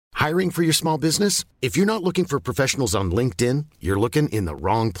Hiring for your small business? If you're not looking for professionals on LinkedIn, you're looking in the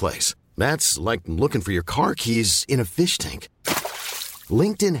wrong place. That's like looking for your car keys in a fish tank.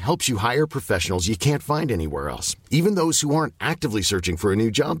 LinkedIn helps you hire professionals you can't find anywhere else, even those who aren't actively searching for a new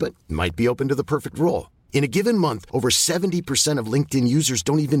job but might be open to the perfect role. In a given month, over 70% of LinkedIn users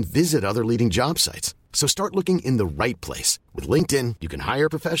don't even visit other leading job sites. So start looking in the right place. With LinkedIn, you can hire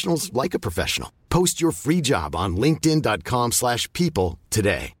professionals like a professional. Post your free job on linkedin.com/people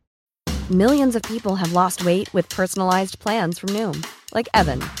today. Millions of people have lost weight with personalized plans from Noom. Like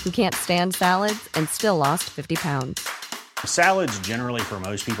Evan, who can't stand salads and still lost 50 pounds. Salads generally for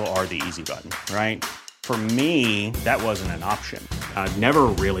most people are the easy button, right? For me, that wasn't an option. I never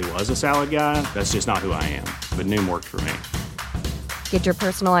really was a salad guy. That's just not who I am. But Noom worked for me. Get your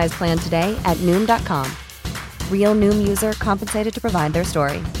personalized plan today at Noom.com. Real Noom user compensated to provide their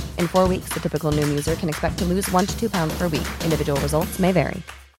story. In 4 weeks, the typical Noom user can expect to lose 1 to 2 pounds per week. Individual results may vary.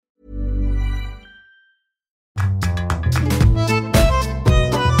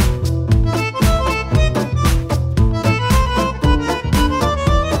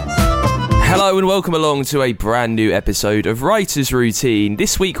 Hello and welcome along to a brand new episode of Writer's Routine.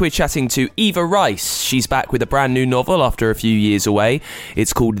 This week we're chatting to Eva Rice. She's back with a brand new novel after a few years away.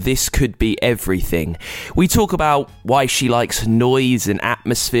 It's called This Could Be Everything. We talk about why she likes noise and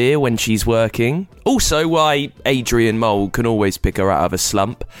atmosphere when she's working. Also why Adrian Mole can always pick her out of a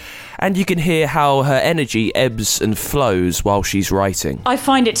slump. And you can hear how her energy ebbs and flows while she's writing. I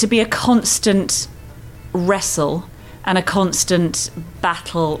find it to be a constant wrestle and a constant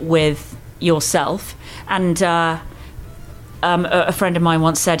battle with yourself. And a friend of mine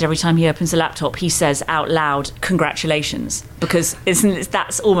once said every time he opens a laptop, he says out loud, congratulations, because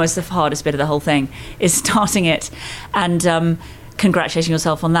that's almost the hardest bit of the whole thing, is starting it and congratulating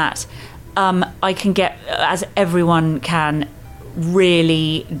yourself on that. I can get, as everyone can,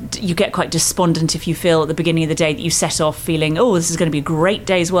 really, you get quite despondent if you feel at the beginning of the day that you set off feeling, oh, this is going to be a great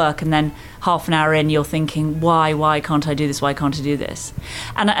day's work, and then half an hour in you're thinking, why can't I do this, why can't I do this?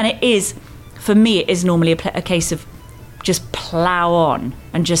 And it is, for me, it is normally a case of just plough on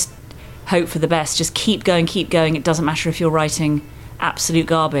and just hope for the best, just keep going. It doesn't matter if you're writing absolute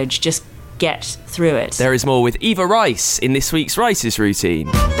garbage, just get through it. There is more with Eva Rice in this week's Writer's Routine.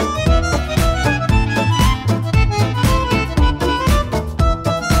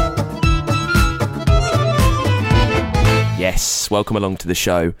 Yes, welcome along to the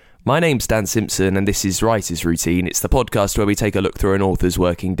show. My name's Dan Simpson and this is Writer's Routine. It's the podcast where we take a look through an author's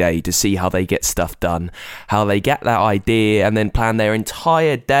working day to see how they get stuff done, how they get that idea and then plan their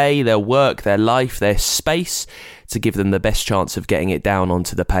entire day, their work, their life, their space to give them the best chance of getting it down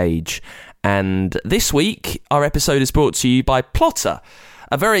onto the page. And this week, our episode is brought to you by Plotter.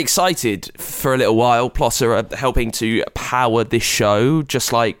 I'm very excited for a little while. Plotter are helping to power this show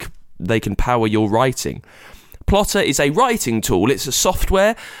just like they can power your writing. Plotter is a writing tool. It's a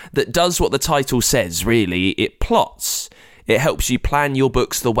software that does what the title says, really. It plots. It helps you plan your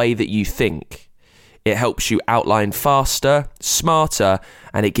books the way that you think. It helps you outline faster, smarter,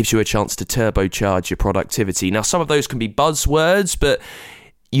 and it gives you a chance to turbocharge your productivity. Now, some of those can be buzzwords, but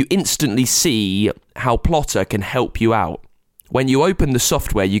you instantly see how Plotter can help you out. When you open the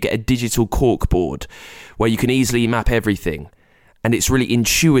software, you get a digital corkboard where you can easily map everything. And it's really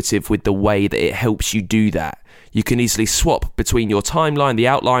intuitive with the way that it helps you do that. You can easily swap between your timeline, the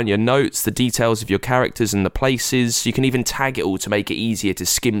outline, your notes, the details of your characters and the places. You can even tag it all to make it easier to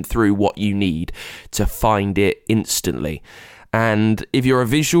skim through what you need to find it instantly. And if you're a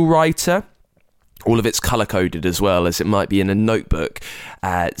visual writer, all of it's colour-coded as well, as it might be in a notebook.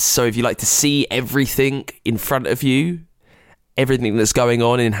 So if you like to see everything in front of you, everything that's going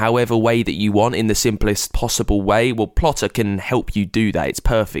on in however way that you want, in the simplest possible way, well, Plotter can help you do that. It's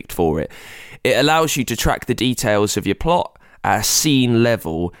perfect for it. It allows you to track the details of your plot at a scene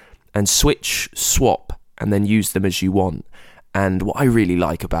level and switch, swap, and then use them as you want. And what I really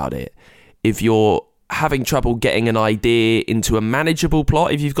like about it, if you're having trouble getting an idea into a manageable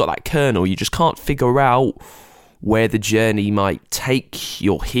plot, if you've got that kernel, you just can't figure out where the journey might take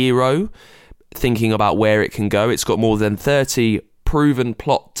your hero, thinking about where it can go, it's got more than 30 proven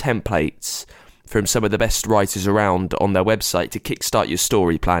plot templates from some of the best writers around on their website to kickstart your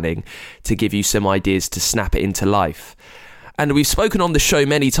story planning, to give you some ideas to snap it into life. And we've spoken on the show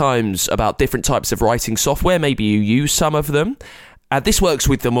many times about different types of writing software. Maybe you use some of them. This works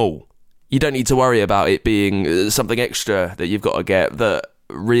with them all. You don't need to worry about it being something extra that you've got to get that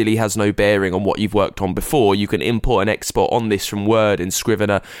really has no bearing on what you've worked on before. You can import and export on this from Word and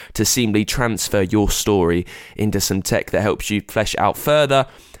Scrivener to seamlessly transfer your story into some tech that helps you flesh out further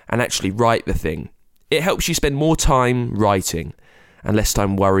and actually write the thing. It helps you spend more time writing. and less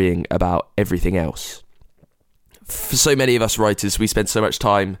time worrying about everything else. For so many of us writers, we spend so much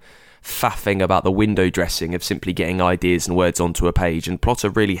time faffing about the window dressing of simply getting ideas and words onto a page, and Plotter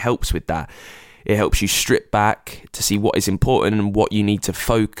really helps with that. It helps you strip back to see what is important and what you need to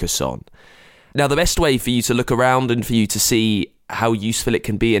focus on. Now, the best way for you to look around and for you to see how useful it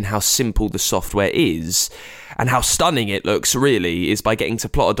can be and how simple the software is and how stunning it looks really is by getting to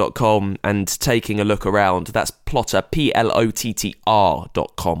plotter.com and taking a look around. That's Plotter, PLOTTR.com,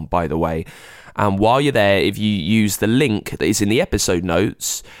 by the way. And while you're there, if you use the link that is in the episode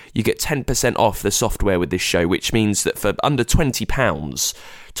notes, you get 10% off the software with this show, which means that for under £20,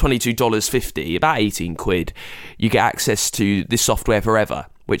 $22.50, about 18 quid, you get access to this software forever,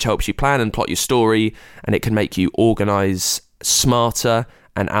 which helps you plan and plot your story, and it can make you organise smarter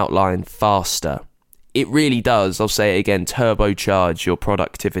and outline faster. It really does, I'll say it again, turbocharge your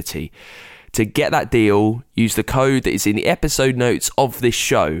productivity. To get that deal, use the code that is in the episode notes of this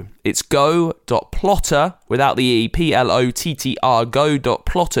show. It's go.plotter, without the E, PLOTTR,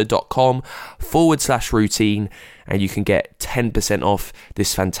 go.plotter.com/routine, and you can get 10% off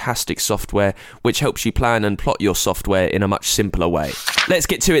this fantastic software, which helps you plan and plot your software in a much simpler way. Let's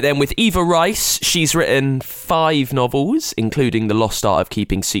get to it then with Eva Rice. She's written 5 novels, including The Lost Art of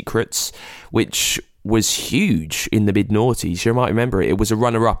Keeping Secrets, which was huge in the mid-noughties. You might remember it. It was a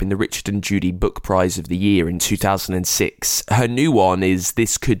runner-up in the Richard and Judy Book Prize of the Year in 2006. Her new one is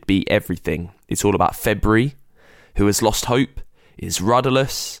This Could Be Everything. It's all about February, who has lost hope, is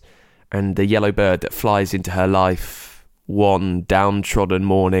rudderless, and the yellow bird that flies into her life one downtrodden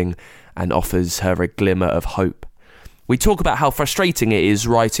morning and offers her a glimmer of hope. We talk about how frustrating it is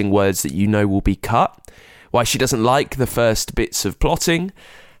writing words that you know will be cut, why she doesn't like the first bits of plotting,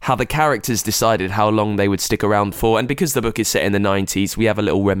 how the characters decided how long they would stick around for, and because the book is set in the 90s, we have a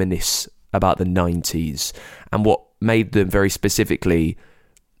little reminisce about the 90s and what made them very specifically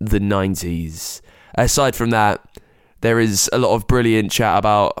the 90s. Aside from that, there is a lot of brilliant chat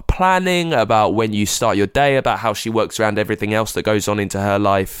about planning, about when you start your day, about how she works around everything else that goes on into her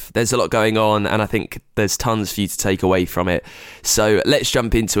life. There's a lot going on, and I think there's tons for you to take away from it. So let's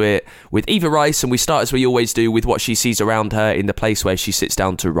jump into it with Eva Rice, and we start as we always do with what she sees around her in the place where she sits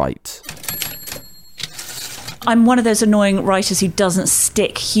down to write. I'm one of those annoying writers who doesn't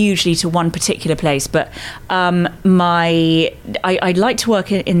stick hugely to one particular place, but I like to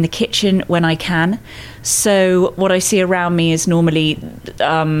work in the kitchen when I can. So what I see around me is normally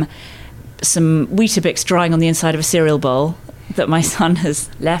some Weetabix drying on the inside of a cereal bowl that my son has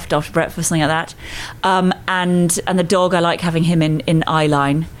left after breakfast, something like that. And the dog, I like having him in eye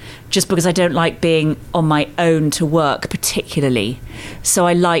line, just because I don't like being on my own to work particularly. So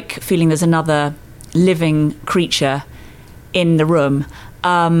I like feeling there's another living creature in the room,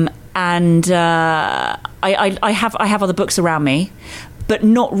 I have other books around me, but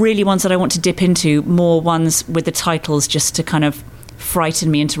not really ones that I want to dip into, more ones with the titles just to kind of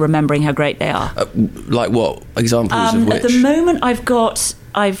frighten me into remembering how great they are. Like what examples of which? At the moment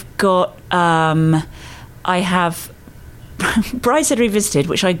I have Brideshead Revisited,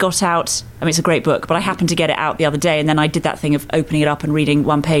 which I got out. I mean, it's a great book, but I happened to get it out the other day, and then I did that thing of opening it up and reading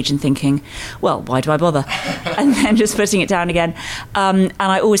one page and thinking, well, why do I bother? And then just putting it down again. And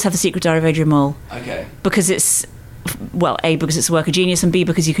I always have The Secret Diary of Adrian Mole. Okay. Because it's, well, A, because it's a work of genius, and B,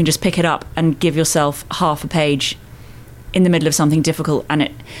 because you can just pick it up and give yourself half a page in the middle of something difficult, and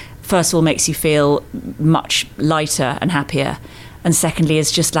it, first of all, makes you feel much lighter and happier, and secondly,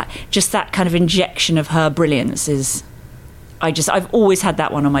 is just that kind of injection of her brilliance is... I've always had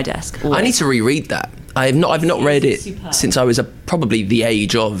that one on my desk. Always. I need to reread that. I've not read it since I was probably the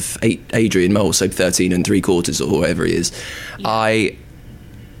age of Adrian Mole, so 13 3/4 or whatever he is. Yeah.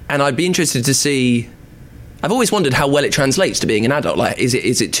 I'd be interested to see. I've always wondered how well it translates to being an adult. Like, is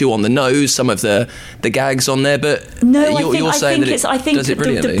it too on the nose? Some of the gags on there, but no, you're saying that it does it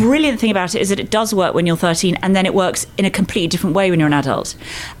brilliantly. The brilliant thing about it is that it does work when you're 13, and then it works in a completely different way when you're an adult,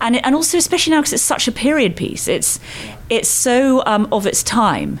 and also especially now because it's such a period piece. It's so of its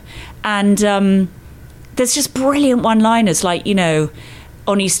time, and there's just brilliant one-liners like, you know,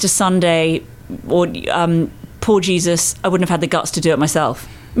 on Easter Sunday, or poor Jesus, I wouldn't have had the guts to do it myself.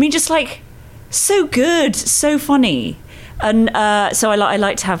 I mean, just like. So good, so funny, and so I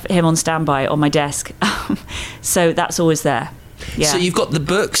like to have him on standby on my desk. So that's always there. Yeah. So you've got the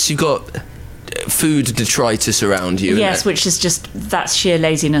books, you've got food detritus around you. Yes, which is that's sheer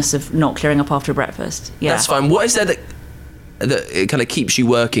laziness of not clearing up after breakfast. Yeah, that's fine. What is there that it kind of keeps you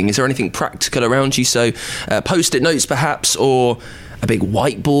working? Is there anything practical around you? So post-it notes, perhaps, or a big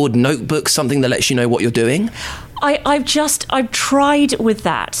whiteboard, notebook, something that lets you know what you're doing. I've tried with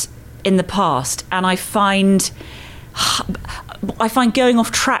that in the past, and I find I find going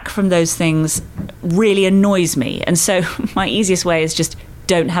off track from those things really annoys me, and so my easiest way is just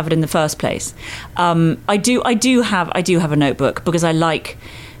don't have it in the first place. I do have a notebook because I like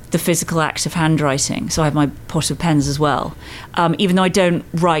the physical act of handwriting, so I have my pot of pens as well. Even though I don't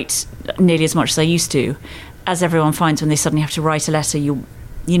write nearly as much as I used to, as everyone finds when they suddenly have to write a letter,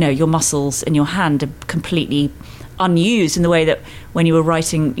 your muscles in your hand are completely unused in the way that when you were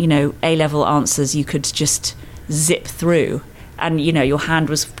writing, A-level answers, you could just zip through. And, your hand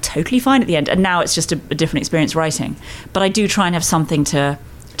was totally fine at the end. And now it's just a different experience writing. But I do try and have something to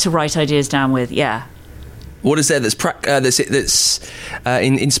write ideas down with, yeah. What is there that's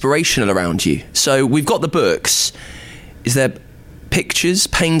inspirational around you? So we've got the books. Is there pictures,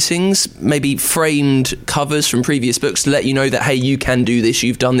 paintings, maybe framed covers from previous books to let you know that, hey, you can do this,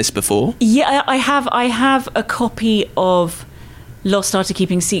 you've done this before? Yeah, I have a copy of Lost Art of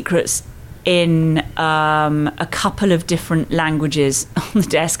Keeping Secrets in a couple of different languages on the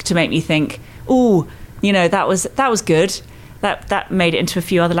desk to make me think, that was good. That made it into a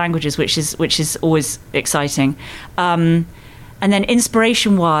few other languages, which is always exciting. And then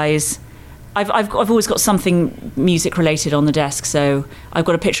inspiration-wise, I've always got something music related on the desk. So I've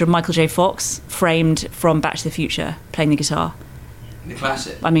got a picture of Michael J. Fox framed from Back to the Future playing the guitar. The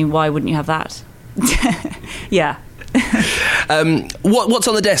classic. I mean, why wouldn't you have that? Yeah. What's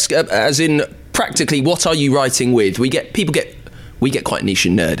on the desk? As in, practically, what are you writing with? We get quite niche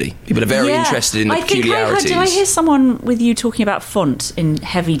and nerdy. People are very interested in the peculiarities. Did I hear someone with you talking about font in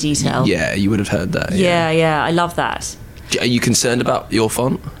heavy detail? Yeah, you would have heard that. Yeah, I love that. Are you concerned about your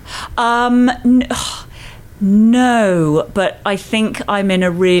font? No, but I think I'm in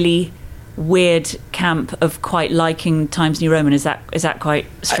a really weird camp of quite liking Times New Roman. Is that quite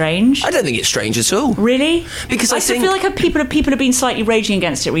strange? I don't think it's strange at all. Really? Because I think feel like people have been slightly raging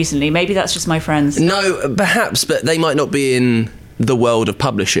against it recently. Maybe that's just my friends. No, perhaps, but they might not be in the world of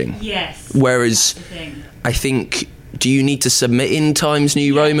publishing. Yes. Whereas I think, do you need to submit in Times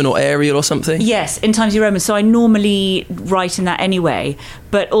New Roman or Arial or something? Yes, in Times New Roman. So I normally write in that anyway,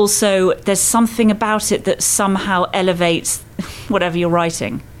 but also there's something about it that somehow elevates whatever you're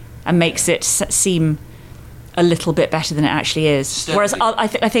writing and makes it seem a little bit better than it actually is. Whereas I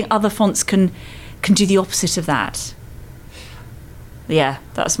think other fonts can do the opposite of that. Yeah,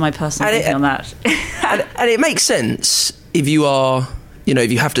 that's my personal thinking on that. and it makes sense if you are,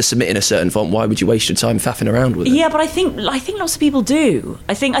 if you have to submit in a certain font, why would you waste your time faffing around with it? Yeah, but I think lots of people do.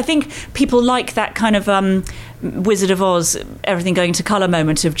 I think people like that kind of Wizard of Oz, everything going to colour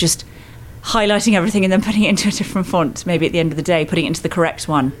moment of just highlighting everything and then putting it into a different font, maybe at the end of the day, putting it into the correct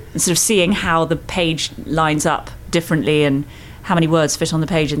one, and sort of seeing how the page lines up differently and how many words fit on the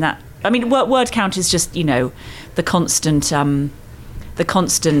page. And that, I mean, word count is just, the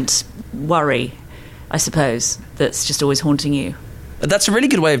constant worry, I suppose, that's just always haunting you. That's a really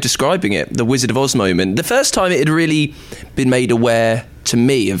good way of describing it, the Wizard of Oz moment. The first time it had really been made aware to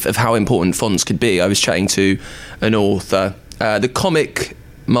me of how important fonts could be, I was chatting to an author, the comic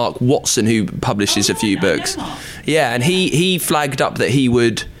Mark Watson, who publishes a few books. Yeah, and he flagged up that he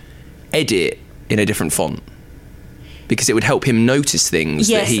would edit in a different font because it would help him notice things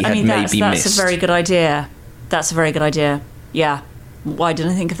that he had maybe missed. That's a very good idea. That's a very good idea. Yeah. Why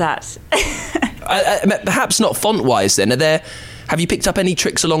didn't I think of that? Perhaps not font-wise then. Have you picked up any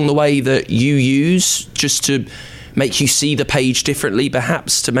tricks along the way that you use just to make you see the page differently,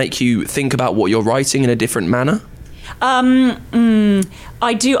 perhaps to make you think about what you're writing in a different manner?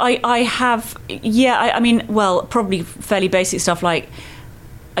 I do. I have. Yeah. I mean, well, probably fairly basic stuff like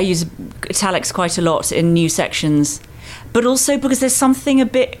I use italics quite a lot in new sections, but also because there's something a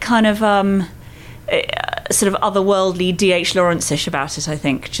bit kind of sort of otherworldly D.H. Lawrence-ish about it. I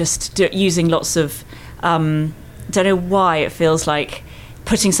think just using lots of. Don't know why it feels like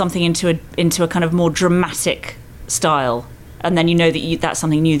putting something into a kind of more dramatic style, and then that's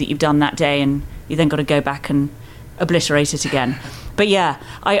something new that you've done that day, and you then got to go back and obliterate it again. But yeah,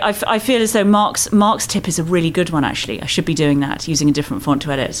 I feel as though Mark's tip is a really good one, actually. I should be doing that, using a different font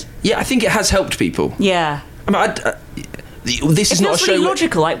to edit. Yeah, I think it has helped people. Yeah. I mean, this is not a show... really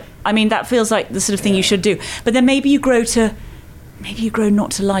logical. I mean, that feels like the sort of thing you should do. But then maybe you grow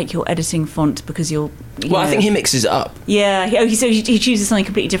not to like your editing font because you're... I think he mixes it up. Yeah. So he chooses something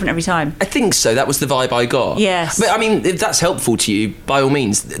completely different every time. I think so. That was the vibe I got. Yes. But, I mean, if that's helpful to you, by all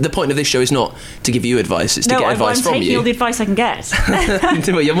means. The point of this show is not to give you advice. It's to get advice from you. I'm taking all the advice I can get.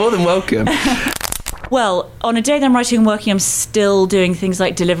 Well, you're more than welcome. Well, on a day that I'm writing and working, I'm still doing things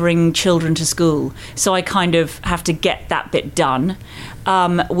like delivering children to school. So I kind of have to get that bit done,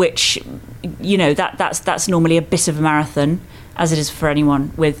 which, that's normally a bit of a marathon, as it is for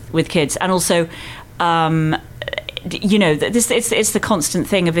anyone with kids. And also, you know, it's the constant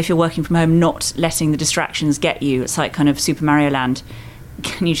thing of if you're working from home, not letting the distractions get you. It's like kind of Super Mario Land.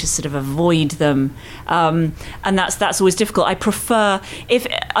 Can you just sort of avoid them? And that's always difficult. I prefer if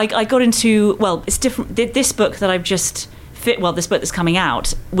I got into, well, it's different. This book that I've just this book that's coming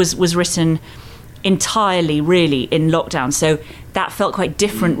out was written entirely really in lockdown, so that felt quite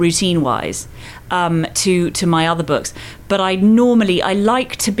different routine wise to my other books. But I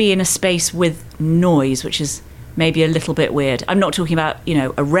like to be in a space with noise, which is maybe a little bit weird. I'm not talking about, you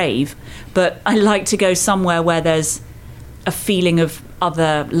know, a rave, but I like to go somewhere where there's a feeling of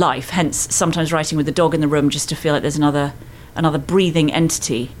other life, hence sometimes writing with the dog in the room, just to feel like there's another breathing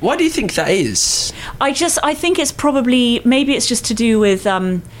entity. Why do you think that is? I think it's probably, maybe it's just to do with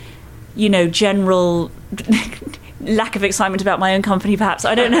you know, general lack of excitement about my own company, perhaps.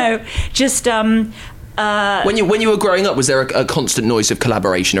 I don't know. Just when you were growing up, was there a constant noise of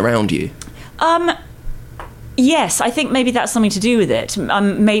collaboration around you? Yes, I think maybe that's something to do with it.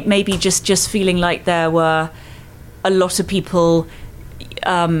 Maybe just feeling like there were a lot of people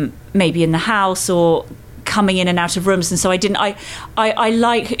maybe in the house or coming in and out of rooms, and so I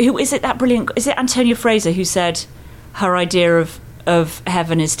like, who is it, that brilliant, is it Antonia Fraser who said her idea of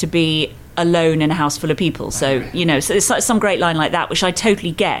heaven is to be alone in a house full of people? So, you know, so it's some great line like that, which I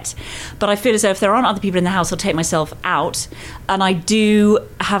totally get. But I feel as though if there aren't other people in the house, I'll take myself out. And I do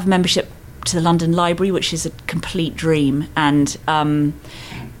have membership to the London Library, which is a complete dream. And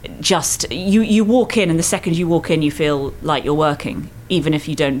just you walk in, and the second you walk in, you feel like you're working, even if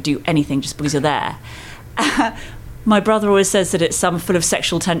you don't do anything, just because you're there. My brother always says that it's full of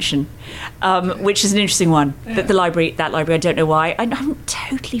sexual tension, which is an interesting one. That library, I don't know why. I haven't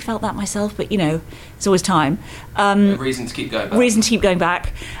totally felt that myself, but, you know, it's always time. A reason to keep going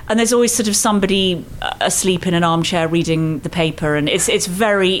back. And there's always sort of somebody asleep in an armchair reading the paper, and it's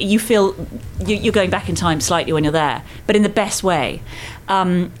very, you feel you're going back in time slightly when you're there, but in the best way.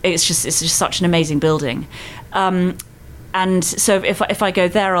 It's just such an amazing building. And so if I go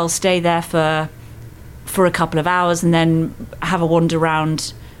there, I'll stay there for a couple of hours and then have a wander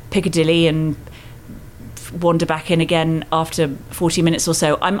around Piccadilly and wander back in again after 40 minutes or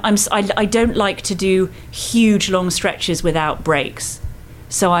so. I don't like to do huge long stretches without breaks.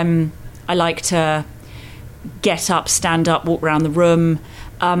 So I like to get up, stand up, walk around the room,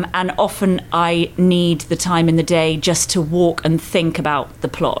 and often I need the time in the day just to walk and think about the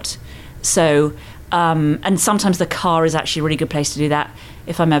plot. So and sometimes the car is actually a really good place to do that.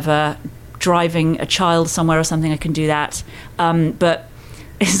 If I'm ever driving a child somewhere or something, I can do that. But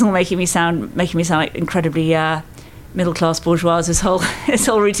it's all making me sound like incredibly middle class bourgeois, this whole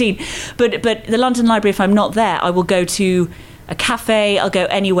routine. But the London Library, if I'm not there, I will go to a cafe. I'll go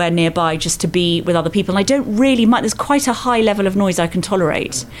anywhere nearby just to be with other people. And I don't really mind. There's quite a high level of noise I can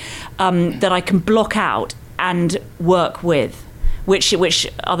tolerate that I can block out and work with, which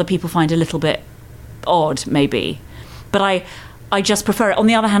other people find a little bit odd, maybe. But I just prefer it. On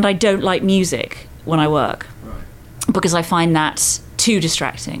the other hand, I don't like music when I work, because I find that too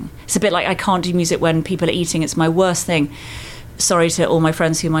distracting. It's a bit like I can't do music when people are eating. It's my worst thing. Sorry to all my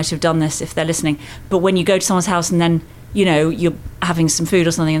friends who might have done this if they're listening. But when you go to someone's house and then, you know, you're having some food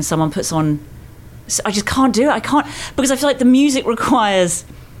or something and someone puts on... I just can't do it. I can't, because I feel like the music requires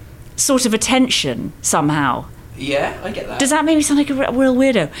sort of attention somehow. Yeah, I get that. Does that make me sound like a real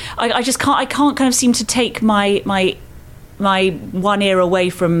weirdo? I just can't. I can't kind of seem to take my one ear away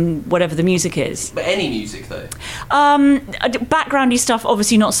from whatever the music is. But any music, though? Backgroundy stuff,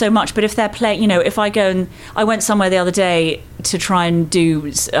 obviously not so much, but if they're playing, you know, if I go and... I went somewhere the other day to try and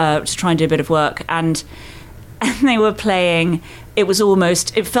do a bit of work, and they were playing... It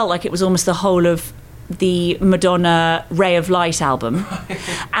felt like it was almost the whole of the Madonna Ray of Light album.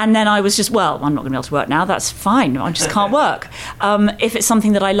 And then I was just, well, I'm not going to be able to work now, that's fine, I just can't work. If it's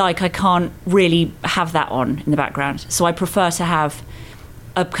something that I like, I can't really have that on in the background. So I prefer to have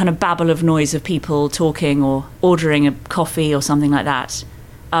a kind of babble of noise of people talking or ordering a coffee or something like that.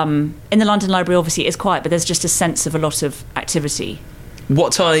 In the London Library, obviously, it's quiet, but there's just a sense of a lot of activity.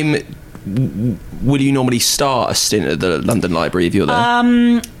 What time would you normally start a stint at the London Library if you're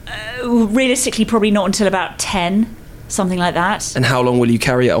there? Realistically, probably not until about 10, something like that. And how long will you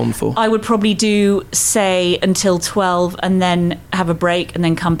carry it on for? I would probably do, say, until 12 and then have a break and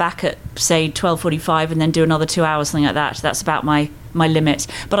then come back at, say, 12:45 and then do another 2 hours, something like that. That's about my limit.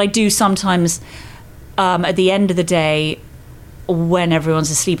 But I do sometimes, at the end of the day, when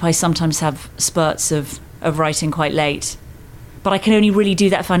everyone's asleep, I sometimes have spurts of writing quite late. But I can only really do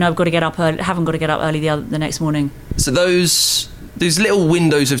that if I know I've got to get up early, haven't got to get up early the next morning. So those little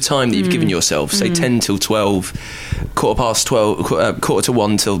windows of time that you've given yourself, say 10 till 12, quarter to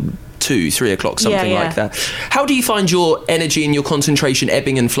 1 till 2, 3 o'clock, something like that. How do you find your energy and your concentration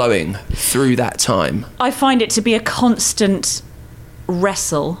ebbing and flowing through that time? I find it to be a constant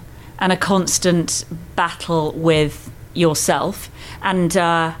wrestle and a constant battle with yourself. And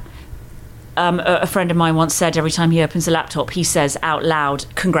a friend of mine once said every time he opens a laptop, he says out loud,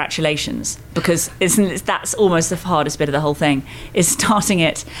 "Congratulations," because that's almost the hardest bit of the whole thing, is starting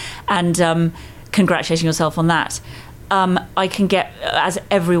it and congratulating yourself on that. I can get, as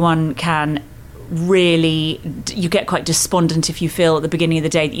everyone can, really, you get quite despondent if you feel at the beginning of the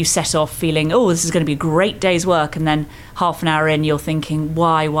day that you set off feeling, oh, this is going to be a great day's work, and then half an hour in you're thinking,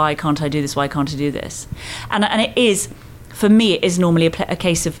 why can't I do this, why can't I do this? And it is, for me, it is normally a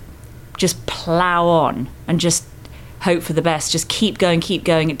case of just plough on and just hope for the best, just keep going.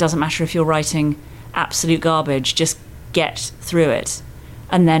 It doesn't matter if you're writing absolute garbage, just get through it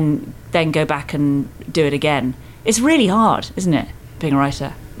and then go back and do it again. It's really hard, isn't it, being a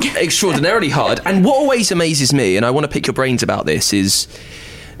writer? Extraordinarily hard. And what always amazes me, and I want to pick your brains about this, is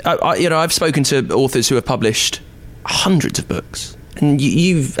I've spoken to authors who have published hundreds of books, and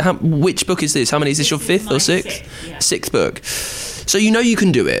which book is this? How many is this? Your fifth or sixth? Sixth book. So you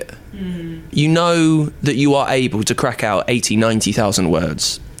can do it. You know that you are able to crack out 80, 90,000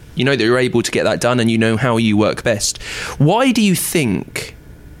 words. You know that you're able to get that done, and you know how you work best. Why do you think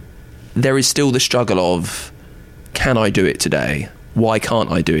there is still the struggle of, can I do it today? Why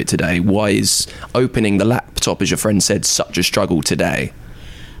can't I do it today? Why is opening the laptop, as your friend said, such a struggle today?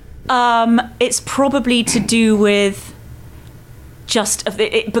 It's probably to do with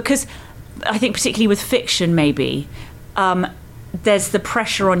because I think particularly with fiction, maybe, there's the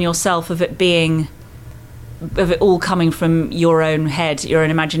pressure on yourself of it all coming from your own head, your own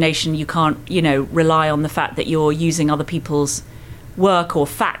imagination. You can't, rely on the fact that you're using other people's work or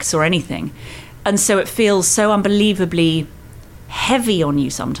facts or anything. And so it feels so unbelievably heavy on you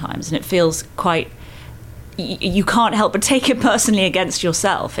sometimes, and it feels quite, you can't help but take it personally against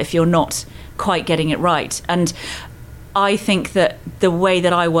yourself if you're not quite getting it right. And I think that the way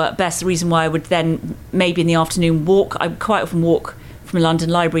that I work best, the reason why I would then maybe in the afternoon I quite often walk from London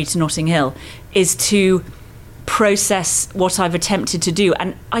Library to Notting Hill, is to process what I've attempted to do.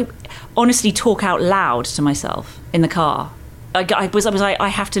 And I honestly talk out loud to myself in the car. I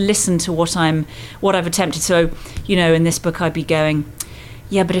have to listen to what I've attempted. So, in this book I'd be going,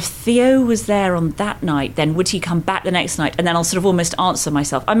 yeah, but if Theo was there on that night, then would he come back the next night? And then I'll sort of almost answer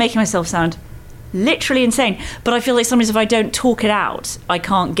myself. I'm making myself sound literally insane, but I feel like sometimes if I don't talk it out, I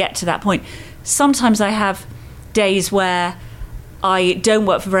can't get to that point. Sometimes I have days where I don't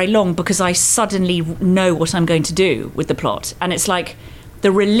work for very long because I suddenly know what I'm going to do with the plot, and it's like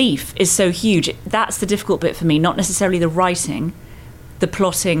the relief is so huge. That's the difficult bit for me, not necessarily the writing, the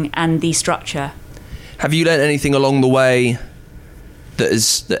plotting and the structure. Have you learned anything along the way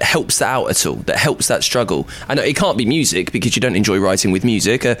that helps that out at all, that helps that struggle? I know it can't be music because you don't enjoy writing with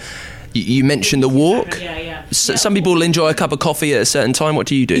music. You mentioned the walk. Yeah. Some people will enjoy a cup of coffee at a certain time. What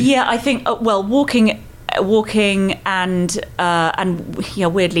do you do? Yeah, I think walking and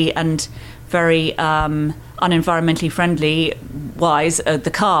weirdly and very unenvironmentally friendly wise,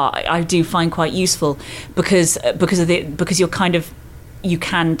 the car I do find quite useful because you're kind of, you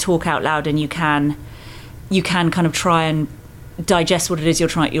can talk out loud and you can kind of try and digest what it is you're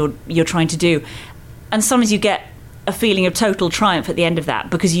trying to do, and sometimes you get a feeling of total triumph at the end of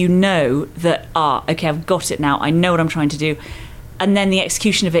that because you know that okay, I've got it now, I know what I'm trying to do. And then the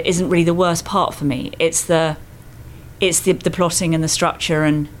execution of it isn't really the worst part for me. It's the plotting and the structure.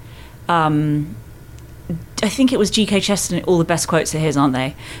 And I think it was G.K. Chesterton, all the best quotes are his, aren't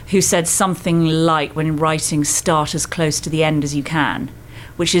they? Who said something like, when writing, start as close to the end as you can,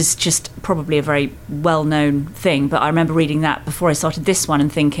 which is just probably a very well-known thing. But I remember reading that before I started this one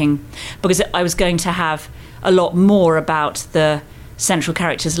and thinking, because I was going to have a lot more about the central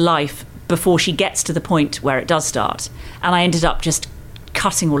character's life before she gets to the point where it does start. And I ended up just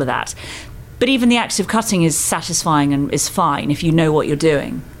cutting all of that. But even the act of cutting is satisfying and is fine if you know what you're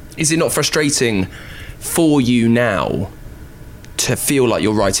doing. Is it not frustrating for you now to feel like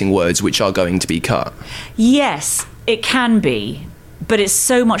you're writing words which are going to be cut? Yes, it can be. But it's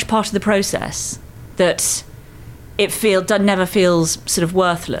so much part of the process that it never feels sort of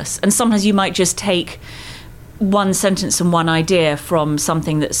worthless. And sometimes you might just take one sentence and one idea from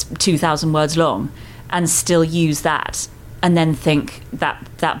something that's 2,000 words long and still use that, and then think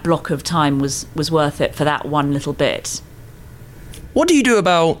that block of time was worth it for that one little bit. What do you do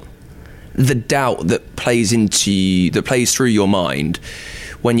about the doubt that plays through your mind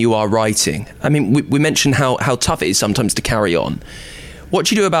when you are writing? I mean, we mentioned how tough it is sometimes to carry on. What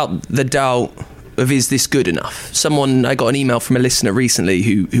do you do about the doubt of is this good enough? I got an email from a listener recently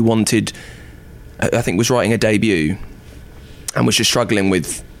who wanted, I think was writing a debut and was just struggling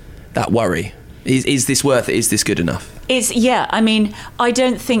with that worry. Is this worth it? Is this good enough? I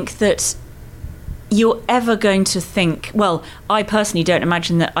don't think that you're ever going to think, well, I personally don't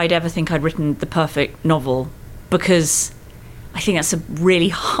imagine that I'd ever think I'd written the perfect novel, because I think that's a really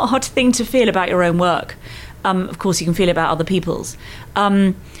hard thing to feel about your own work. Of course, you can feel it about other people's.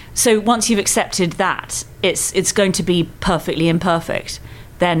 So once you've accepted that, it's going to be perfectly imperfect,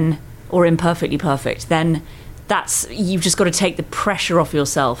 then, or imperfectly perfect, then you've just got to take the pressure off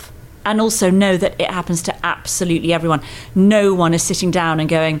yourself. And also know that it happens to absolutely everyone. No one is sitting down and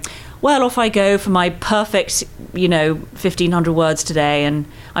going, well, off I go for my perfect, 1,500 words today, and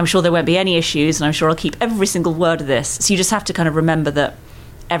I'm sure there won't be any issues, and I'm sure I'll keep every single word of this. So you just have to kind of remember that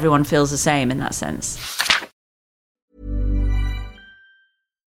everyone feels the same in that sense.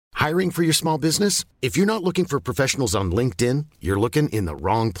 Hiring for your small business? If you're not looking for professionals on LinkedIn, you're looking in the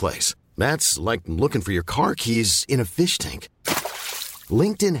wrong place. That's like looking for your car keys in a fish tank.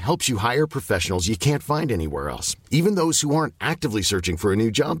 LinkedIn helps you hire professionals you can't find anywhere else, even those who aren't actively searching for a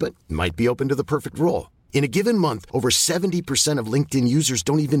new job but might be open to the perfect role. In a given month, over 70% of LinkedIn users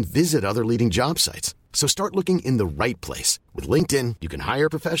don't even visit other leading job sites. So start looking in the right place. With LinkedIn, you can hire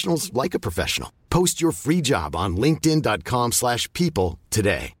professionals like a professional. Post your free job on linkedin.com/people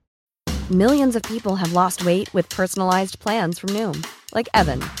today. Millions of people have lost weight with personalized plans from Noom. Like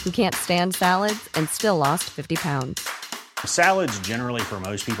Evan, who can't stand salads and still lost 50 pounds. Salads generally for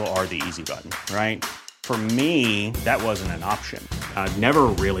most people are the easy button, right? For me, that wasn't an option. I never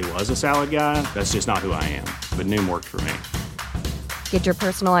really was a salad guy. That's just not who I am. But Noom worked for me. Get your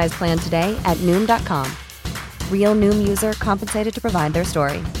personalized plan today at Noom.com. Real Noom user compensated to provide their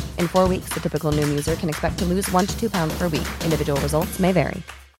story. In 4 weeks, the typical Noom user can expect to lose 1 to 2 pounds per week. Individual results may vary.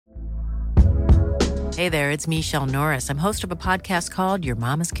 Hey there, it's Michelle Norris. I'm host of a podcast called Your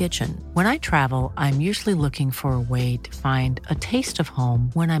Mama's Kitchen. When I travel, I'm usually looking for a way to find a taste of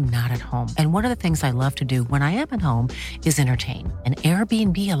home when I'm not at home. And one of the things I love to do when I am at home is entertain. And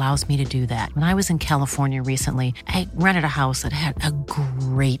Airbnb allows me to do that. When I was in California recently, I rented a house that had a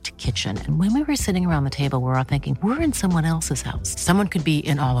great kitchen. And when we were sitting around the table, we were all thinking, we're in someone else's house. Someone could be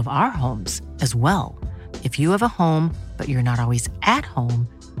in all of our homes as well. If you have a home, but you're not always at home,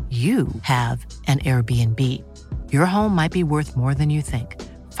 you have an Airbnb. Your home might be worth more than you think.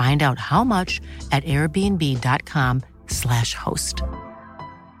 Find out how much at airbnb.com/host.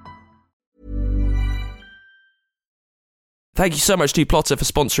 Thank you so much to Plotter for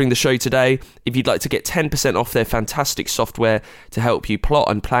sponsoring the show today. If you'd like to get 10% off their fantastic software to help you plot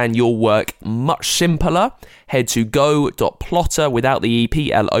and plan your work much simpler, head to go.plotter without the E,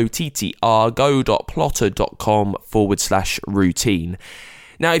 P-L-O-T-T-R, go.plotter.com/routine.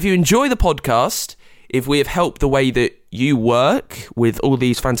 Now, if you enjoy the podcast, if we have helped the way that you work with all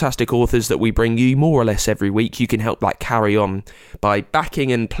these fantastic authors that we bring you more or less every week, you can help carry on by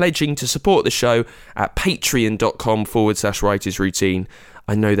backing and pledging to support the show at patreon.com/writersroutine.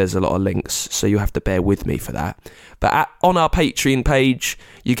 I know there's a lot of links, so you have to bear with me for that. But on our Patreon page,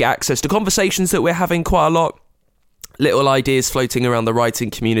 you get access to conversations that we're having quite a lot. Little ideas floating around the writing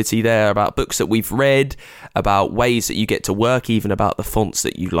community there about books that we've read, about ways that you get to work, even about the fonts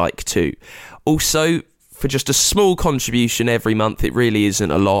that you like too. Also, for just a small contribution every month, it really isn't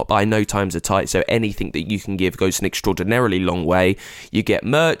a lot, but I know times are tight, so anything that you can give goes an extraordinarily long way. You get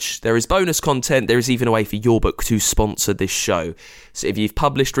merch, there is bonus content, there is even a way for your book to sponsor this show. So if you've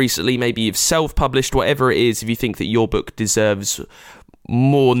published recently, maybe you've self-published, whatever it is, if you think that your book deserves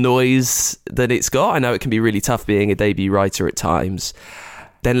more noise than it's got, I know it can be really tough being a debut writer at times,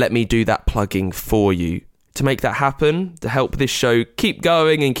 then let me do that plugging for you. To make that happen, to help this show keep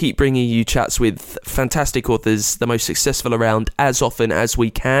going and keep bringing you chats with fantastic authors, the most successful around, as often as we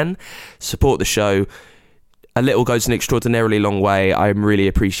can, support the show. A little goes an extraordinarily long way. I'm really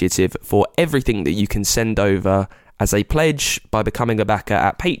appreciative for everything that you can send over as a pledge by becoming a backer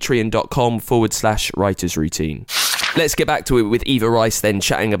at patreon.com/writersroutine. Let's get back to it with Eva Rice then,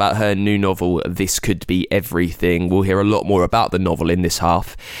 chatting about her new novel, This Could Be Everything. We'll hear a lot more about the novel in this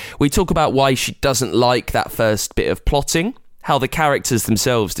half. We talk about why she doesn't like that first bit of plotting, how the characters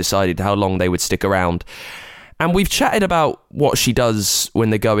themselves decided how long they would stick around. And we've chatted about what she does when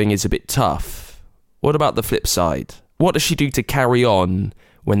the going is a bit tough. What about the flip side? What does she do to carry on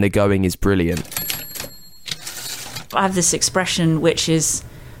when the going is brilliant? I have this expression which is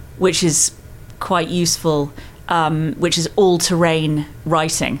quite useful, which is all-terrain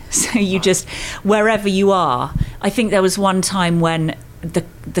writing. So you just, wherever you are. I think there was one time when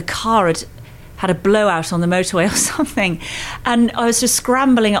the car had a blowout on the motorway or something, and I was just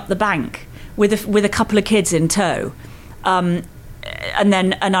scrambling up the bank with a couple of kids in tow. And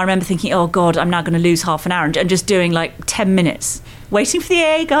I remember thinking, oh God, I'm now going to lose half an hour, and just doing like 10 minutes, waiting for the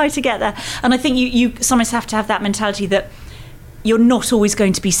AA guy to get there. And I think you sometimes have to have that mentality that you're not always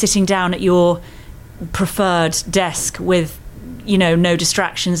going to be sitting down at your preferred desk with, no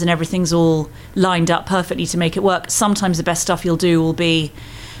distractions and everything's all lined up perfectly to make it work. Sometimes the best stuff you'll do will be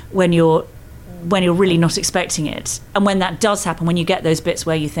when you're really not expecting it. And when that does happen, when you get those bits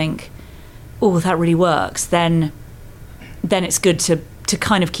where you think, oh, that really works, then it's good to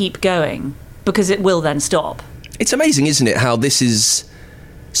kind of keep going, because it will then stop. It's amazing, isn't it, how this is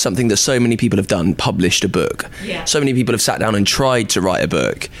something that so many people have done, published a book. Yeah. So many people have sat down and tried to write a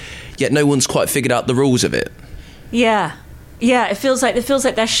book, yet no one's quite figured out the rules of it. Yeah. Yeah, it feels like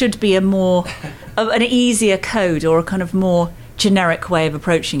there should be an easier code, or a kind of more generic way of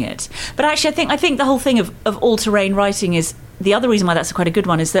approaching it. But actually, I think the whole thing of all-terrain writing is the other reason why that's quite a good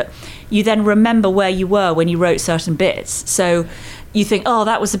one, is that you then remember where you were when you wrote certain bits. So you think, oh,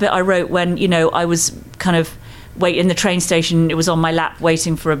 that was the bit I wrote when I was kind of in the train station. It was on my lap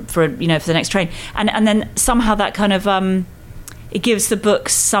waiting for the next train, and then somehow that kind of it gives the book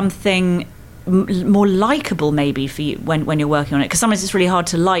something more likable maybe for you when you're working on it, because sometimes it's really hard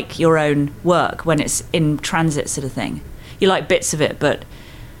to like your own work when it's in transit sort of thing. You like bits of it, but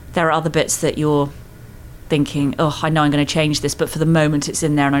there are other bits that you're thinking, oh, I know I'm going to change this, but for the moment it's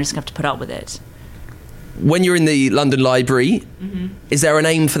in there and I just have to put up with it. When you're in the London Library, is there an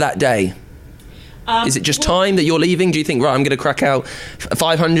aim for that day? Is it just time that you're leaving? Do you think, right, I'm going to crack out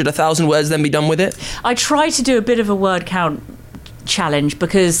 500, 1,000 words, then be done with it? I try to do a bit of a word count challenge,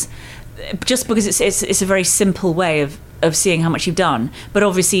 because it's a very simple way of seeing how much you've done. But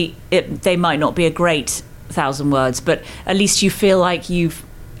obviously they might not be a great 1,000 words, but at least you feel like you've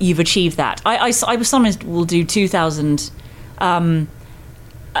achieved that. I sometimes will do 2,000. I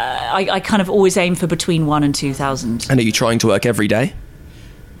kind of always aim for between 1,000 and 2,000. And are you trying to work every day?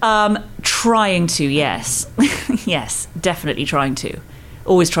 Trying to, yes. Yes, definitely trying to.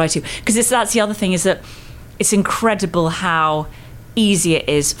 Always try to. Because that's the other thing, is that it's incredible how easy it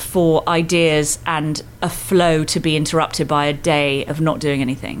is for ideas and a flow to be interrupted by a day of not doing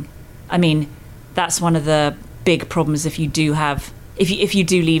anything. I mean, that's one of the big problems if you do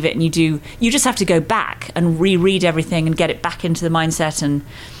leave it, and you just have to go back and reread everything and get it back into the mindset, and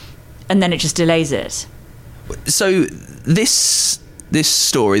then it just delays it. So this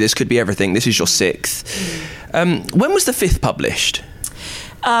story, This Could Be Everything, this is your 6th. When was the 5th published?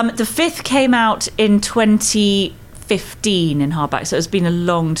 The 5th came out in 2015 in hardback, so it's been a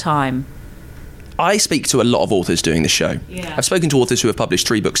long time. I speak to a lot of authors doing this show. Yeah. I've spoken to authors who have published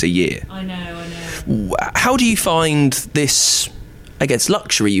 3 books a year. I know. How do you find this, I guess,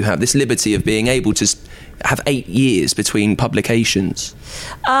 luxury you have, this liberty of being able to have 8 years between publications?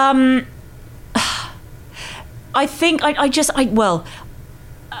 I think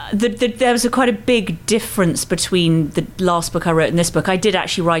there was quite a big difference between the last book I wrote and this book. I did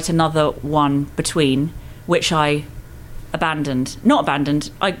actually write another one between, which I not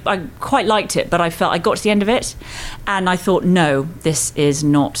abandoned. I quite liked it, but I felt I got to the end of it and I thought, no, this is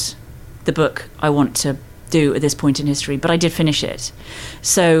not the book I want to do at this point in history. But I did finish it.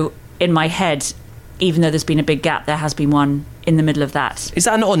 So in my head, even though there's been a big gap, there has been one in the middle of that. Is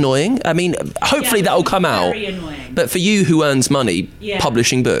that not annoying? I mean, hopefully that'll come out. Very annoying. But for you, who earns money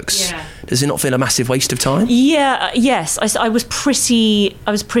publishing books, does it not feel a massive waste of time? Yeah. Yes. I was pretty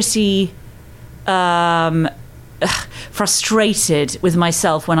frustrated with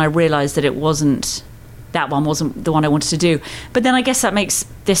myself when I realised that that one wasn't the one I wanted to do. But then I guess that makes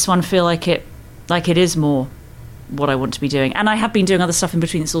this one feel like it is more what I want to be doing. And I have been doing other stuff in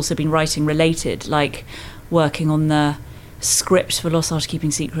between that's also been writing related, like working on the script for Lost Art of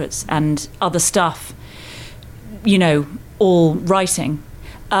Keeping Secrets and other stuff, all writing,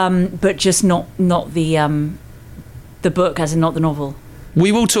 but just not the book, as in not the novel.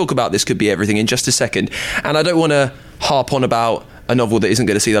 We will talk about This Could Be Everything in just a second, and I don't want to harp on about a novel that isn't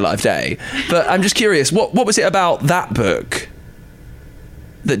going to see the light of day, but I'm just curious, what was it about that book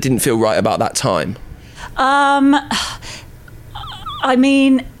that didn't feel right about that time? I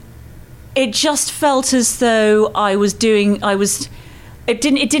mean, it just felt as though it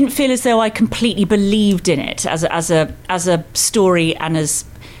didn't feel as though I completely believed in it as a story and as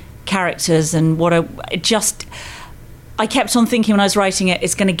characters, and I kept on thinking when I was writing it,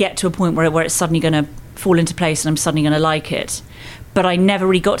 it's going to get to a point where it's suddenly going to fall into place and I'm suddenly going to like it. But I never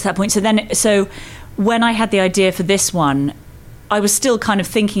really got to that point. So when I had the idea for this one, I was still kind of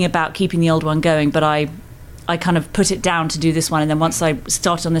thinking about keeping the old one going, but I kind of put it down to do this one. And then once I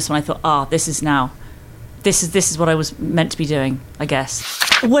started on this one, I thought, this is now this is what I was meant to be doing, I guess.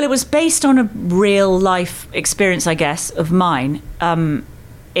 Well, it was based on a real life experience, I guess, of mine,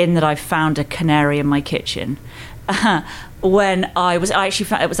 in that I found a canary in my kitchen. When I actually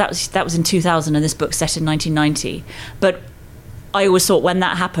found that was in 2000, and this book set in 1990. But I always thought when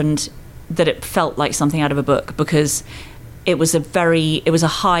that happened that it felt like something out of a book, because it was a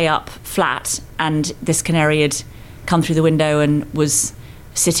high up flat, and this canary had come through the window and was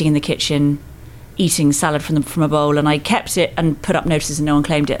sitting in the kitchen eating salad from a bowl, and I kept it and put up notices and no one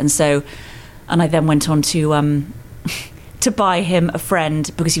claimed it, and I then went on to to buy him a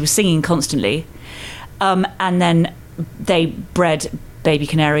friend because he was singing constantly, and then they bred baby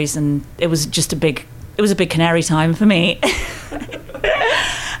canaries, and it was a big canary time for me.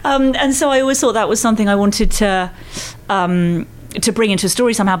 And so I always thought that was something I wanted to bring into a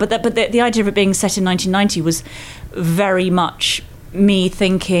story somehow. But the idea of it being set in 1990 was very much me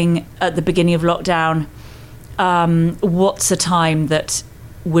thinking at the beginning of lockdown, what's a time that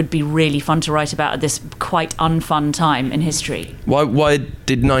would be really fun to write about at this quite unfun time in history. Why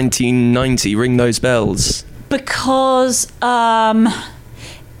did 1990 ring those bells? Because I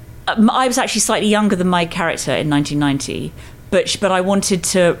was actually slightly younger than my character in 1990, but I wanted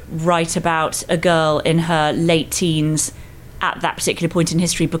to write about a girl in her late teens at that particular point in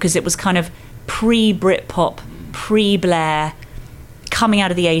history, because it was kind of pre-Britpop, pre-Blair, coming out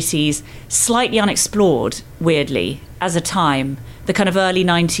of the 80s, slightly unexplored, weirdly, as a time. The kind of early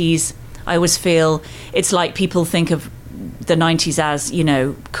 90s, I always feel it's like people think of the 90s as, you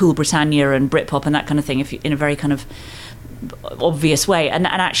know, Cool Britannia and Britpop and that kind of thing, in a very kind of obvious way. And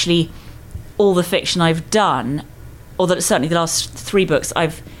actually, all the fiction I've done, or certainly the last 3 books,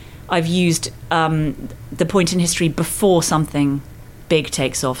 I've used the point in history before something big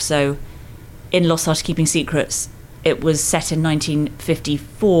takes off. So in Lost Art of Keeping Secrets, it was set in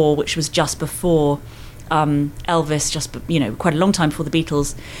 1954, which was just before Elvis, quite a long time before the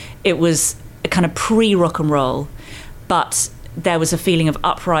Beatles. It was a kind of pre-rock and roll, but there was a feeling of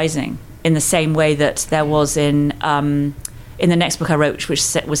uprising in the same way that there was in the next book I wrote, which was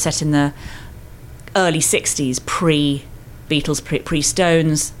set in the early 60s, pre-Beatles,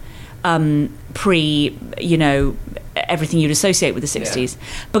 pre-Stones, everything you'd associate with the 60s. Yeah.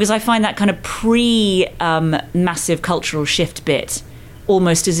 Because I find that kind of massive cultural shift bit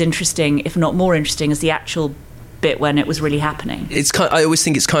almost as interesting, if not more interesting, as the actual bit when it was really happening. I always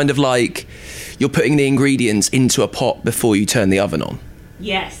think it's kind of like you're putting the ingredients into a pot before you turn the oven on.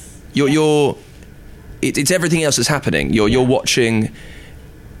 Yes. It's everything else that's happening. You're watching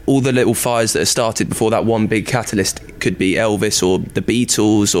all the little fires that are started before that one big catalyst. Could be Elvis or the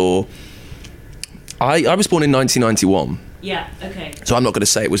Beatles, or I was born in 1991. Yeah, okay. So I'm not going to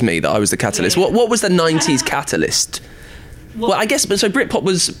say it was me that I was the catalyst. Yeah. What was the 90s catalyst? Well, I guess, so Britpop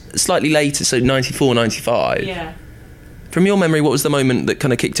was slightly later, so 94, 95. Yeah. From your memory, what was the moment that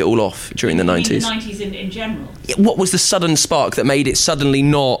kind of kicked it all off during the 90s? The 90s in general? What was the sudden spark that made it suddenly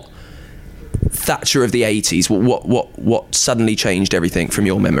not Thatcher of the 80s? What suddenly changed everything from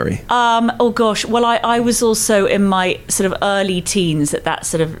your memory? Oh gosh, well I was also in my sort of early teens at that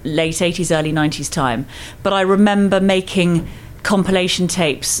sort of late 80s, early 90s time, but I remember making compilation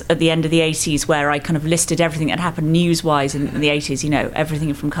tapes at the end of the 80s where I kind of listed everything that happened news-wise in the 80s,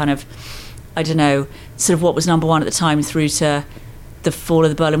 everything from kind of, I don't know, sort of what was number one at the time through to the fall of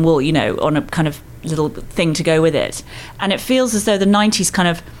the Berlin Wall, on a kind of little thing to go with it. And it feels as though the 90s kind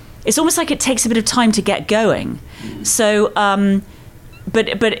of, it's almost like it takes a bit of time to get going. So, but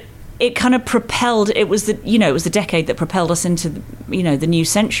it kind of propelled, it was the decade that propelled us into, the new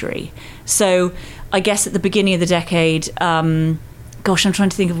century. So I guess at the beginning of the decade, I'm trying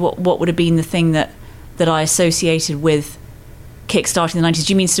to think of what would have been the thing that I associated with kickstarting the 90s.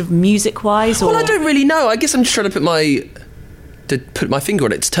 Do you mean sort of music-wise? Well, I don't really know. I guess I'm just trying to put my finger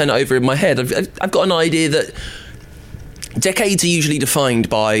on it, to turn it over in my head. I've got an idea that decades are usually defined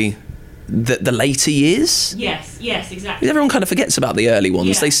by the later years. Yes, exactly. Everyone kind of forgets about the early ones.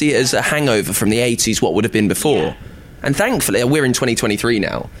 Yeah. They see it as a hangover from the 80s, what would have been before. Yeah. And thankfully, we're in 2023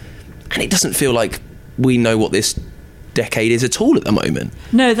 now, and it doesn't feel like we know what this decade is at all at the moment.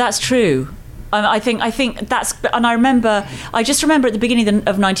 No, that's true. I think that's, and I just remember at the beginning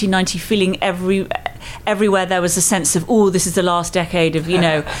of 1990 feeling everywhere there was a sense of, this is the last decade of,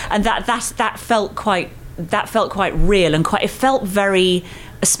 and that felt quite real, and it felt very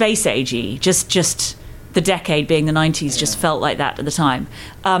space agey. Just the decade being the 90s just felt like that at the time.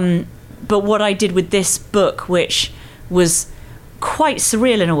 But what I did with this book, which was quite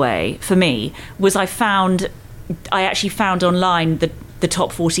surreal in a way for me, was I actually found online the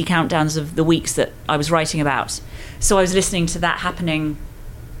top 40 countdowns of the weeks that I was writing about. So I was listening to that happening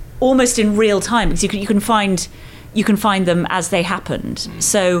almost in real time, because you can find them as they happened.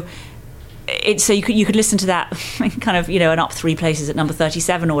 So you could listen to that kind of, and up 3 places at number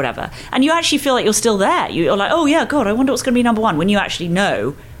 37 or whatever, and you actually feel like you're still there. You're like, oh yeah, God, I wonder what's going to be number 1, when you actually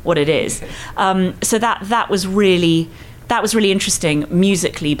know what it is. So that was really interesting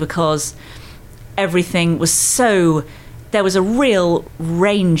musically, because everything was so. There was a real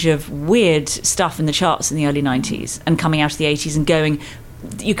range of weird stuff in the charts in the early 90s and coming out of the 80s and going.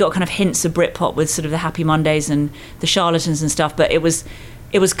 You got kind of hints of Britpop with sort of the Happy Mondays and the Charlatans and stuff, but it was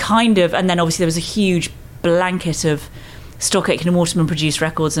kind of, and then obviously there was a huge blanket of Stock Aitken and Waterman produced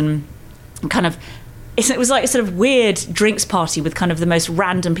records, and kind of it was like a sort of weird drinks party with kind of the most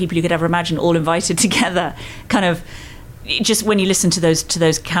random people you could ever imagine all invited together, kind of. Just when you listen to those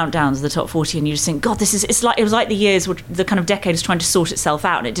countdowns of the top 40, and you just think, God, it was like the years, the kind of decade was trying to sort itself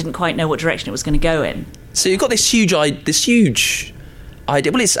out, and it didn't quite know what direction it was going to go in. So you've got this huge idea.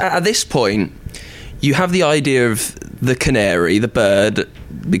 Well, it's at this point you have the idea of the canary, the bird,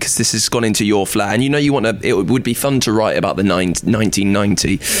 because this has gone into your flat, and you want to. It would be fun to write about the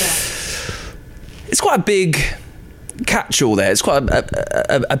 1990. Yeah. It's quite a big catch-all there. It's quite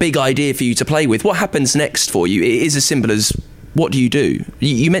a big idea for you to play with. What happens next for you? It is as simple as, what do?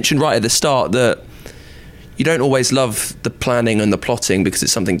 You mentioned right at the start that you don't always love the planning and the plotting because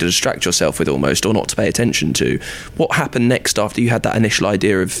it's something to distract yourself with almost, or not to pay attention to. What happened next after you had that initial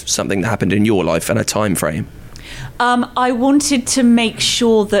idea of something that happened in your life and a time frame? I wanted to make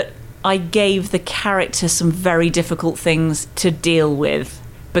sure that I gave the character some very difficult things to deal with,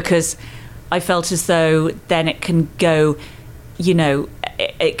 because I felt as though then it can go,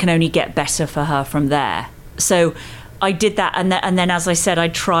 it can only get better for her from there. So I did that, and then as I said, I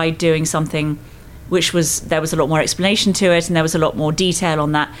tried doing something which there was a lot more explanation to it, and there was a lot more detail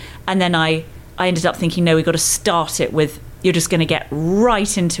on that. And then I ended up thinking, no, we've got to start it with, you're just going to get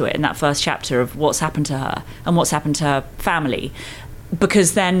right into it in that first chapter of what's happened to her and what's happened to her family,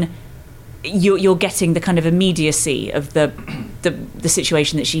 because then you're getting the kind of immediacy of the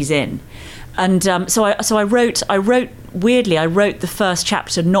situation that she's in. And so I wrote weirdly, I wrote the first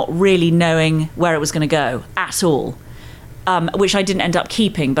chapter not really knowing where it was going to go at all, which I didn't end up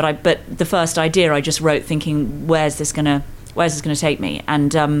keeping. But the first idea I just wrote thinking, where's this going to take me?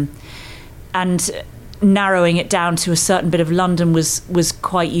 And narrowing it down to a certain bit of London was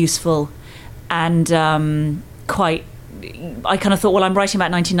quite useful, and I kind of thought, well, I'm writing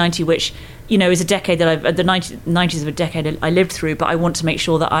about 1990, which is a decade that the 90s of a decade I lived through, but I want to make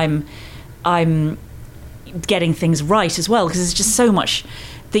sure that I'm getting things right as well, because there's just so much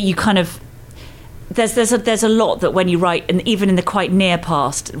that you kind of there's a lot that when you write, and even in the quite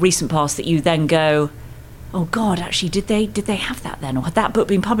recent past, that you then go, oh God, actually, did they have that then, or had that book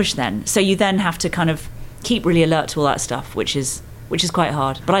been published then? So you then have to kind of keep really alert to all that stuff, which is quite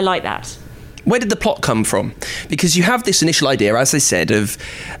hard. But I like that. Where did the plot come from? Because you have this initial idea, as I said, of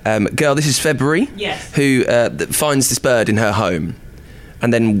girl, this is February, yes, who finds this bird in her home.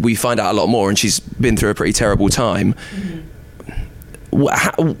 And then we find out a lot more, and she's been through a pretty terrible time. Mm-hmm.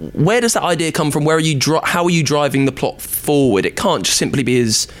 Where does that idea come from? Where are you? How are you driving the plot forward? It can't just simply be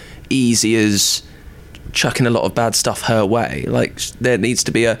as easy as chucking a lot of bad stuff her way. Like, there needs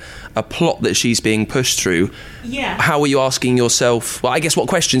to be a plot that she's being pushed through. Yeah. How are you asking yourself? Well, I guess what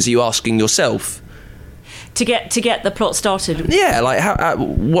questions are you asking yourself to get the plot started? Yeah, like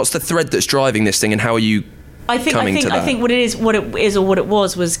what's the thread that's driving this thing, and how are you? I think what it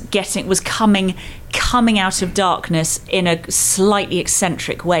was coming out of darkness in a slightly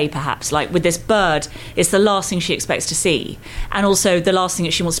eccentric way, perhaps. Like with this bird, it's the last thing she expects to see, and also the last thing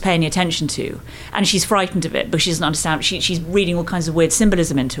that she wants to pay any attention to. And she's frightened of it because she doesn't understand. She's reading all kinds of weird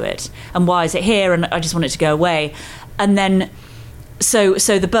symbolism into it. And why is it here? And I just want it to go away. And then So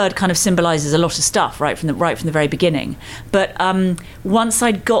the bird kind of symbolises a lot of stuff right from the very beginning. But once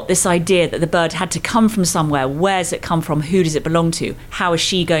I'd got this idea that the bird had to come from somewhere, where's it come from? Who does it belong to? How is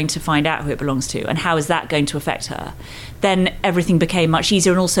she going to find out who it belongs to? And how is that going to affect her? Then everything became much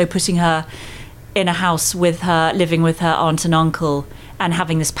easier, and also putting her in a house with her, living with her aunt and uncle, and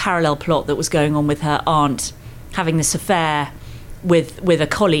having this parallel plot that was going on with her aunt, having this affair with a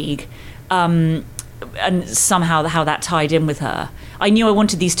colleague, and somehow how that tied in with her. I knew I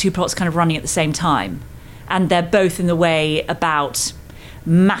wanted these two plots kind of running at the same time, and they're both in the way about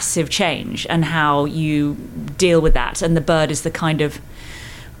massive change and how you deal with that. And the bird is the kind of,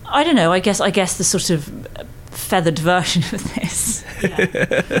 I don't know, I guess the sort of feathered version of this.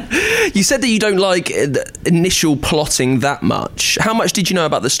 Yeah. You said that you don't like initial plotting that much. How much did you know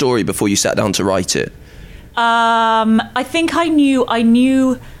about the story before you sat down to write it? I think I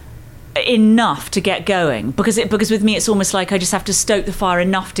knew enough to get going, because with me it's almost like I just have to stoke the fire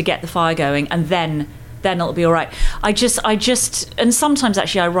enough to get the fire going, and then it'll be all right. I just and sometimes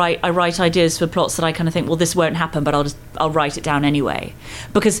actually I write ideas for plots that I kind of think, well, this won't happen, but I'll write it down anyway,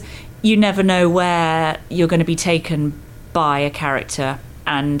 because you never know where you're going to be taken by a character,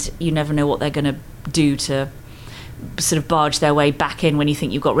 and you never know what they're going to do to sort of barge their way back in when you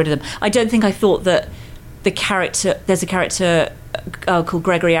think you've got rid of them. I don't think I thought that there's a character called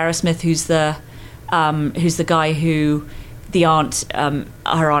Gregory Arrowsmith, who's the guy who the aunt,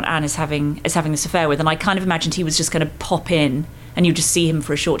 her Aunt Anne, is having this affair with, and I kind of imagined he was just going to pop in and you just see him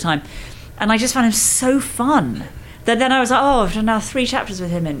for a short time, and I just found him so fun that then I was like, oh, I've done now 3 chapters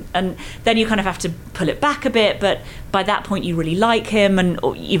with him, and then you kind of have to pull it back a bit, but by that point you really like him,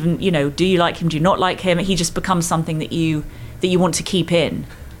 or even, do you like him, do you not like him? He just becomes something that you want to keep in.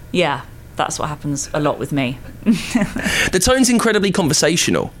 Yeah, that's what happens a lot with me. The tone's incredibly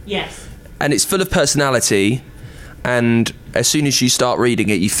conversational. Yes. And it's full of personality, and as soon as you start reading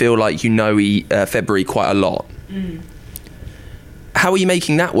it, you feel like you know February quite a lot. Mm. How are you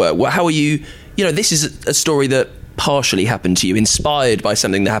making that work? How are you... this is a story that partially happened to you, inspired by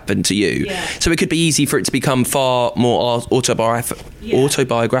something that happened to you. Yeah. So it could be easy for it to become far more autobiographical,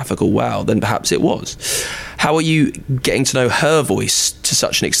 than perhaps it was. How are you getting to know her voice to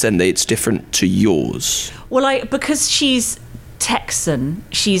such an extent that it's different to yours? Well, because she's Texan,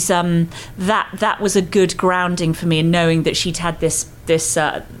 she's that was a good grounding for me in knowing that she'd had this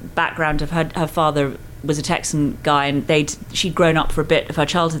background of her father was a Texan guy, and she'd grown up for a bit of her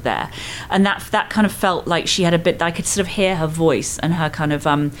childhood there, and that kind of felt like she had a bit. I could sort of hear her voice and her kind of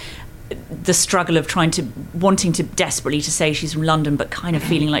the struggle of wanting to desperately to say she's from London, but kind of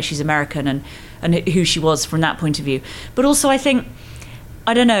feeling like she's American, and who she was from that point of view. But also, I think,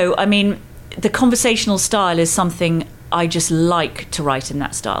 I don't know. I mean, the conversational style is something I just like to write in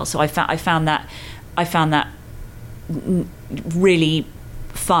that style. So I found that really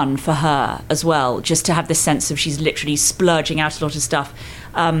fun for her as well, just to have this sense of she's literally splurging out a lot of stuff.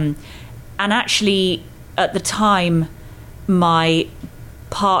 And actually, at the time, my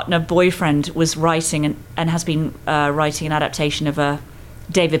boyfriend was writing and has been writing an adaptation of a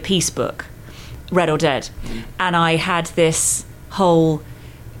David Peace book, Red or Dead. And I had this whole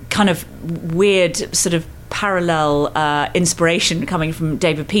kind of weird sort of parallel inspiration coming from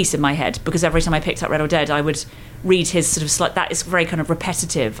David Peace in my head, because every time I picked up Red or Dead, I would read his sort of that is very kind of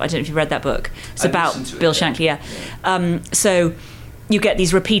repetitive. I don't know if you've read that book. It's about Bill Shankly, yeah. So you get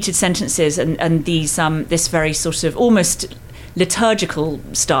these repeated sentences and these this very sort of almost liturgical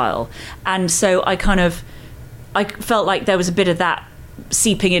style, and so I felt like there was a bit of that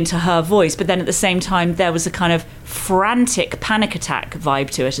seeping into her voice, but then at the same time there was a kind of frantic panic attack vibe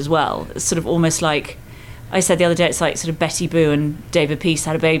to it as well. It's sort of almost like I said the other day, it's like sort of Betty Boo and David Peace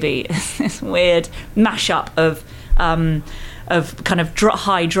had a baby. This weird mashup of kind of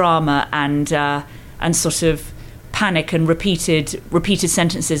high drama and sort of panic and repeated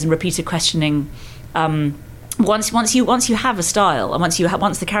sentences and repeated questioning. Once you have a style, and once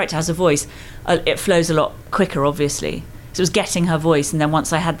the character has a voice, it flows a lot quicker, obviously. So it was getting her voice, and then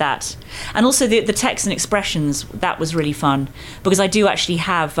once I had that, and also the Texan expressions, that was really fun, because I do actually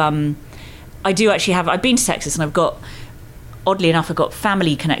have. I've been to Texas, and oddly enough, I've got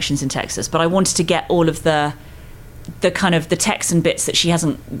family connections in Texas, but I wanted to get all of the kind of the Texan bits that she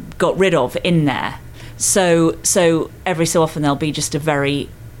hasn't got rid of in there. So every so often there'll be just a very,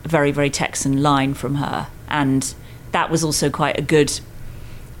 very, very Texan line from her, and that was also quite a good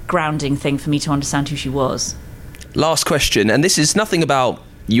grounding thing for me to understand who she was. Last question, and this is nothing about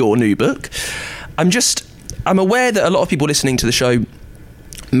your new book. I'm aware that a lot of people listening to the show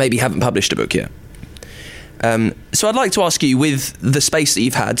maybe haven't published a book yet. So I'd like to ask you, with the space that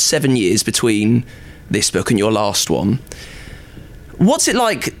you've had, 7 years between this book and your last one, what's it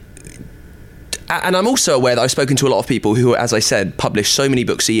like? And I'm also aware that I've spoken to a lot of people who, as I said, publish so many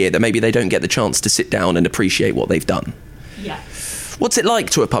books a year that maybe they don't get the chance to sit down and appreciate what they've done. Yeah. What's it like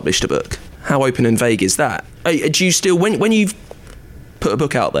to have published a book? How open and vague is that? Do you still, when you've put a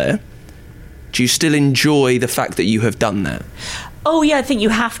book out there, do you still enjoy the fact that you have done that? Oh yeah, I think you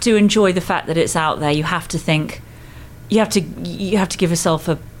have to enjoy the fact that it's out there. You have to think, you have to give yourself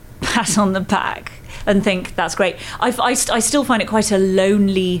a pat on the back and think that's great. I still find it quite a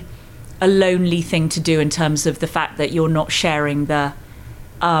lonely thing to do, in terms of the fact that you're not sharing the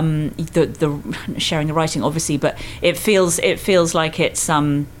sharing the writing, obviously, but it feels like it's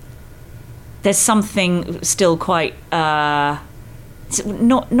there's something still quite not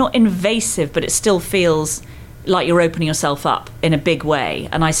invasive, but it still feels like you're opening yourself up in a big way,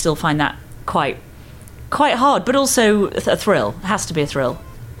 and I still find that quite hard, but also a thrill. It has to be a thrill.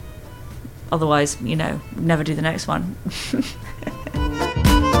 Otherwise, never do the next one.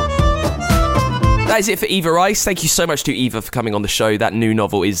 That is it for Eva Rice. Thank you so much to Eva for coming on the show. That new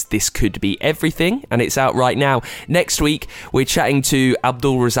novel is This Could Be Everything, and it's out right now. Next week, we're chatting to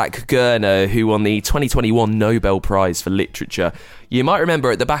Abdulrazak Gurna, who won the 2021 Nobel Prize for Literature. You might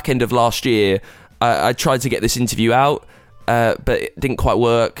remember at the back end of last year, I tried to get this interview out, but it didn't quite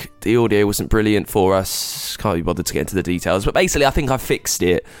work. The audio wasn't brilliant for us. Can't be bothered to get into the details. But basically, I think I fixed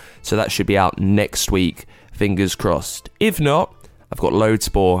it, so that should be out next week. Fingers crossed. If not, I've got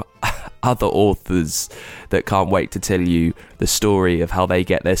loads more other authors that can't wait to tell you the story of how they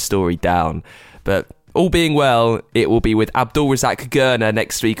get their story down. But all being well, it will be with Abdulrazak Gurna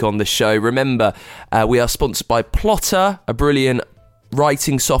next week on the show. Remember, we are sponsored by Plotter, a brilliant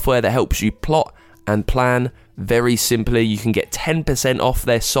writing software that helps you plot and plan very simply. You can get 10% off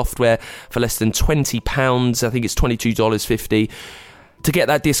their software for less than £20. I think it's $22.50. To get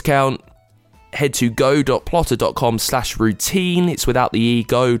that discount, head to go.plotter.com/routine. It's without the E,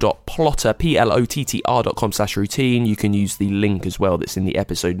 go.plotter, PLOTTR.com/routine. You can use the link as well that's in the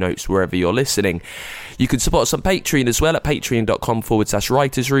episode notes wherever you're listening. You can support us on Patreon as well at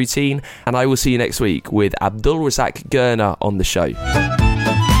patreon.com/writersroutine. And I will see you next week with Abdulrazak Gurna on the show.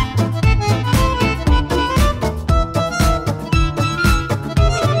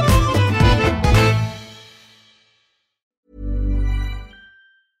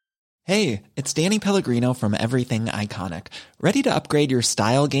 Hey, it's Danny Pellegrino from Everything Iconic. Ready to upgrade your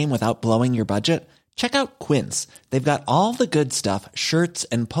style game without blowing your budget? Check out Quince. They've got all the good stuff, shirts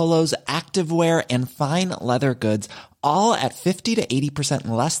and polos, activewear, and fine leather goods, all at 50 to 80%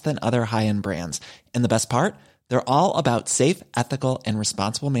 less than other high-end brands. And the best part? They're all about safe, ethical, and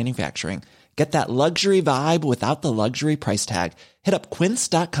responsible manufacturing. Get that luxury vibe without the luxury price tag. Hit up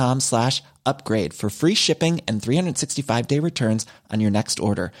quince.com/upgrade for free shipping and 365-day returns on your next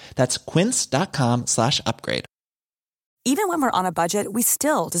order. That's quince.com/upgrade. Even when we're on a budget, we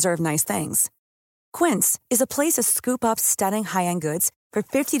still deserve nice things. Quince is a place to scoop up stunning high-end goods for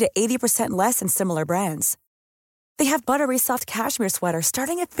 50 to 80% less than similar brands. They have buttery soft cashmere sweaters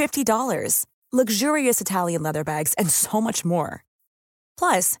starting at $50, luxurious Italian leather bags, and so much more.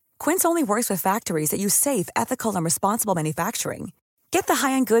 Plus, Quince only works with factories that use safe, ethical, and responsible manufacturing. Get the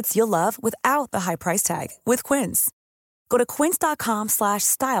high-end goods you'll love without the high price tag with Quince. Go to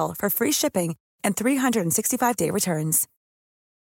quince.com/style for free shipping and 365-day returns.